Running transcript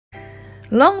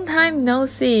Long time no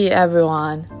see,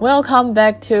 everyone. Welcome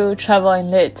back to Travel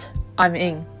in Lit. I'm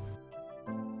In.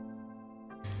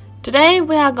 Today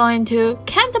we are going to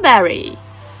Canterbury.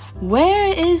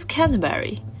 Where is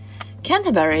Canterbury?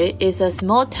 Canterbury is a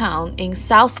small town in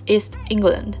southeast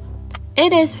England.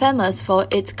 It is famous for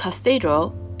its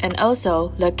cathedral and also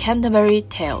the Canterbury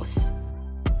Tales.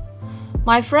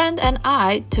 My friend and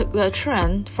I took the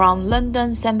train from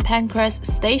London St Pancras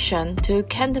Station to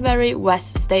Canterbury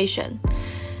West Station.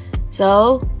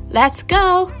 So, let's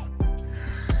go!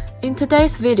 In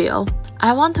today's video,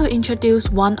 I want to introduce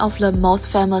one of the most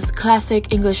famous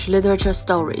classic English literature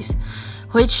stories,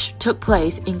 which took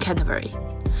place in Canterbury.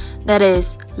 That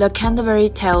is, the Canterbury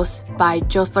Tales by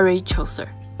Geoffrey Chaucer.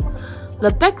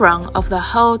 The background of the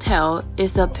whole tale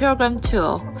is the pilgrim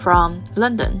tour from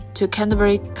London to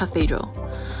Canterbury Cathedral.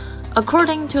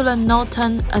 According to the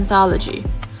Norton Anthology,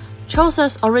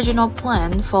 Chaucer's original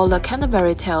plan for the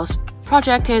Canterbury Tales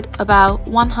projected about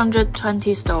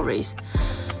 120 stories,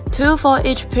 2 for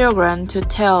each pilgrim to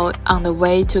tell on the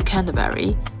way to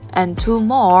Canterbury, and 2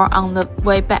 more on the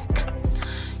way back.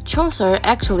 Chaucer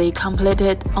actually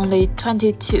completed only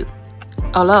 22,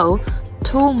 although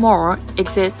 2 more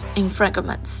exist in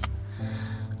fragments.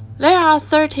 There are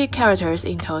 30 characters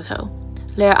in total.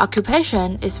 Their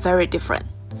occupation is very different.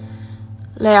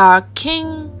 There are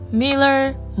king,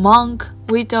 miller, monk,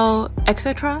 widow,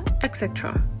 etc.,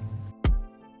 etc.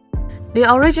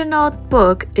 The original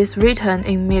book is written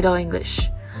in Middle English.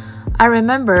 I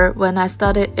remember when I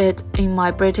studied it in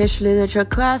my British literature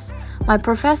class, my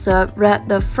professor read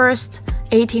the first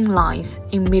 18 lines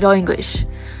in Middle English.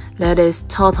 That is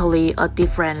totally a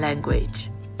different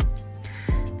language.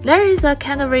 There is a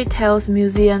Canterbury Tales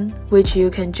museum which you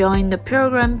can join the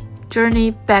pilgrim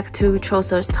journey back to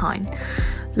Chaucer's time.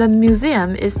 The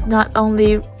museum is not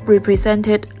only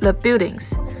represented the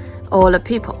buildings or the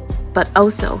people, but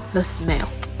also the smell.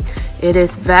 It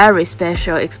is very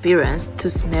special experience to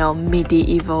smell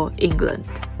medieval England.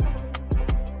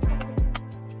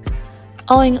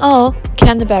 All in all,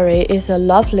 Canterbury is a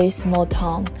lovely small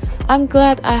town. I'm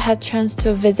glad I had chance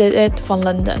to visit it from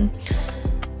London.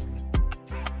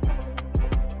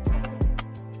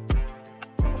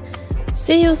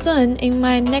 See you soon in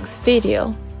my next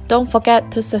video. Don't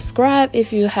forget to subscribe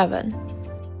if you haven't.